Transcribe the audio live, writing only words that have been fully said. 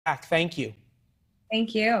Thank you.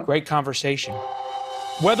 Thank you. Great conversation.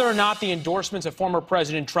 Whether or not the endorsements of former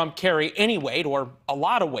President Trump carry any weight or a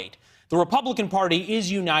lot of weight, the Republican Party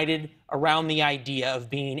is united around the idea of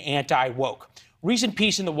being anti-woke. Recent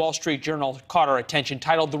piece in the Wall Street Journal caught our attention,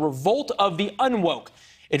 titled "The Revolt of the Unwoke."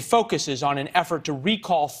 It focuses on an effort to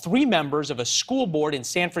recall 3 members of a school board in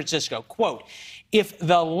San Francisco. Quote, "If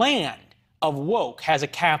the land of woke has a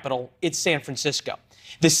capital, it's San Francisco."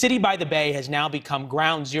 The city by the Bay has now become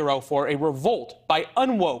ground zero for a revolt by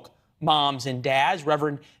unwoke moms and dads.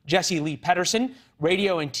 Reverend Jesse Lee Peterson,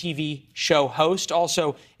 radio and TV show host,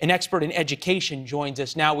 also an expert in education, joins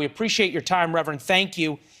us now. We appreciate your time, Reverend. Thank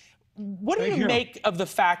you. What do you make of the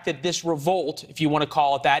fact that this revolt, if you want to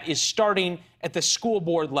call it that, is starting at the school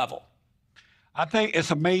board level? I think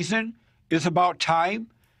it's amazing. It's about time.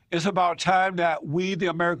 It's about time that we, the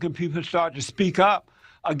American people, start to speak up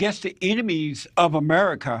against the enemies of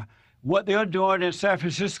America. What they're doing in San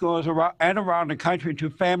Francisco and around the country to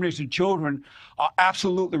families and children are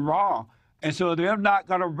absolutely wrong. And so they're not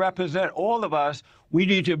going to represent all of us. We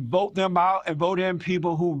need to vote them out and vote in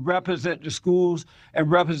people who represent the schools and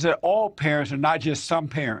represent all parents and not just some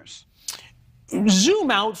parents. Zoom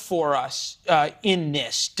out for us in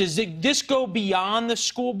this. Does this go beyond the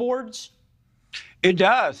school boards? It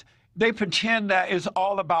does. They pretend that it's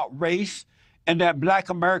all about race and that Black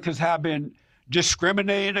Americans have been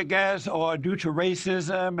discriminated against or due to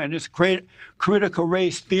racism and this critical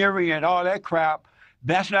race theory and all that crap.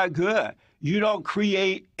 That's not good. You don't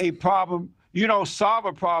create a problem. You don't solve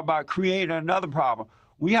a problem by creating another problem.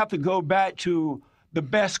 We have to go back to the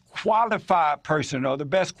best qualified person or the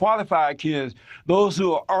best qualified kids, those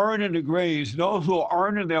who are earning the grades, those who are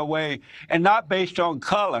earning their way, and not based on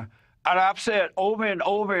color. And I've said over and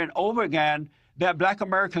over and over again that Black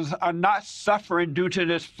Americans are not suffering due to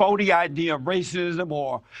this phony idea of racism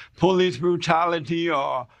or police brutality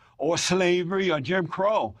or slavery or Jim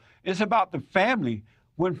Crow. It's about the family.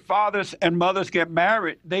 When fathers and mothers get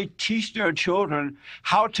married, they teach their children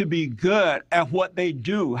how to be good at what they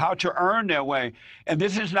do, how to earn their way. And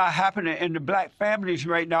this is not happening in the Black families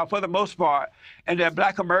right now for the most part, and that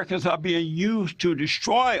Black Americans are being used to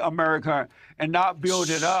destroy America and not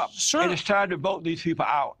build it up. Sure. And it's time to vote these people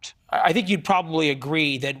out. I think you'd probably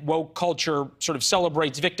agree that woke culture sort of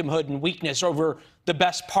celebrates victimhood and weakness over the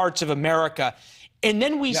best parts of America. And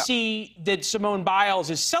then we see that Simone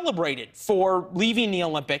Biles is celebrated for leaving the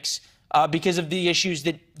Olympics because of the issues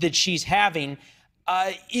that she's having.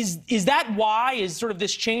 Is that why, is sort of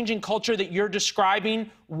this change in culture that you're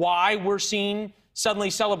describing, why we're seeing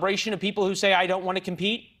suddenly celebration of people who say, I don't want to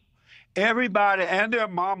compete? Everybody and their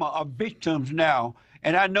mama are victims now.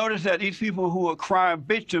 And I noticed that these people who are crime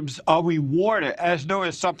victims are rewarded as though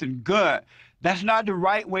it's something good. That's not the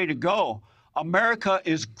right way to go. America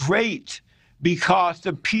is great because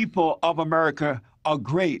the people of America are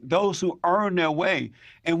great, those who earn their way.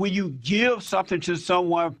 And when you give something to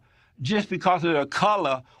someone just because of their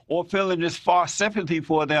color or feeling this false sympathy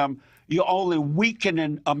for them, you're only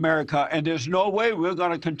weakening America. And there's no way we're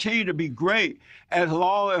going to continue to be great as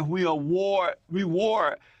long as we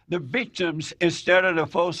reward the victims instead of the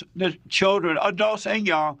folks, the children, adults and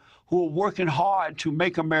young, who are working hard to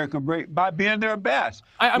make America great by being their best.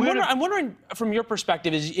 I'm wondering, from your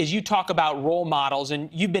perspective, as you talk about role models, and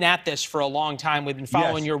you've been at this for a long time, we've been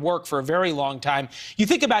following your work for a very long time. You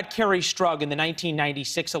think about Carrie Strug in the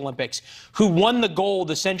 1996 Olympics, who won the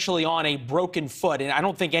gold essentially on a broken foot. And I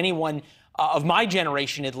don't think anyone of my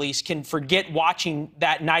generation, at least, can forget watching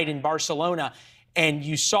that night in Barcelona. And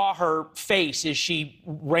you saw her face as she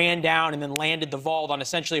ran down and then landed the vault on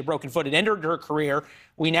essentially a broken foot. It ended her career.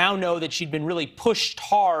 We now know that she'd been really pushed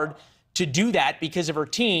hard to do that because of her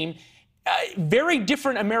team. Very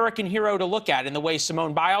different American hero to look at in the way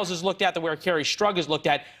Simone Biles is looked at, the way Carrie Strug is looked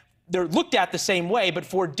at. They're looked at the same way, but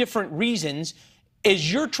for different reasons.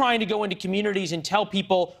 As you're trying to go into communities and tell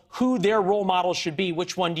people who their role models should be,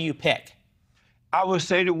 which one do you pick? I would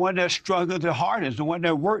say the one that struggled the hardest, the one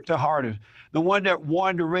that worked the hardest, the one that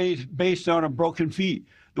won the race based on a broken feet,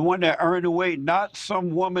 the one that earned the weight, not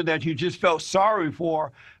some woman that you just felt sorry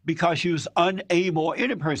for because she was unable,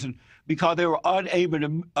 any person, because they were unable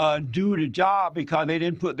to do the job because they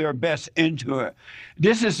didn't put their best into it.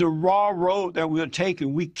 This is the raw road that we're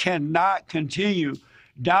taking. We cannot continue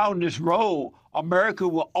down this road. America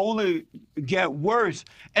will only get worse.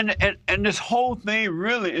 And this whole thing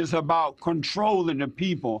really is about controlling the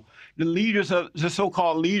people. The leaders of the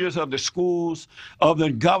so-called leaders of the schools, of the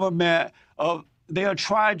government, they are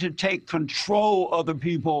trying to take control of the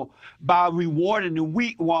people by rewarding the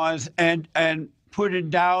weak ones and putting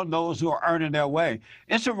down those who are earning their way.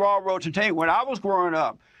 It's a raw road to take. When I was growing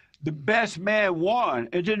up, the best man won.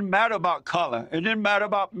 It didn't matter about color. It didn't matter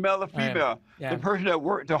about male or female. The person that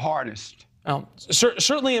worked the hardest. Well,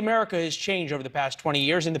 certainly America has changed over the past 20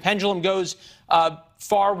 years, and the pendulum goes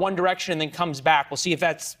far one direction and then comes back. We'll see if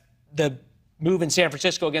that's the move in San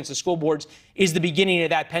Francisco against the school boards is the beginning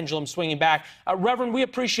of that pendulum swinging back. Reverend, we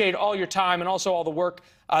appreciate all your time and also all the work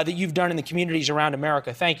that you've done in the communities around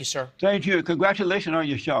America. Thank you, sir. Thank you. Congratulations on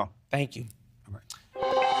your show. Thank you.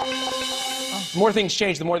 The more things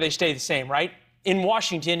change, the more they stay the same, right? In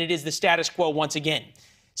Washington, it is the status quo once again.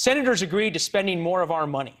 Senators agreed to spending more of our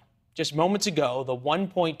money. Just moments ago, the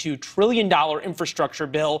 $1.2 trillion infrastructure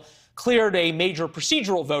bill cleared a major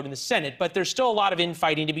procedural vote in the Senate, but there's still a lot of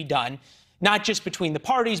infighting to be done, not just between the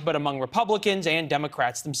parties, but among Republicans and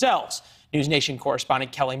Democrats themselves. News Nation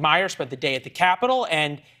correspondent Kelly Meyer spent the day at the Capitol,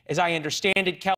 and as I understand it, Kelly,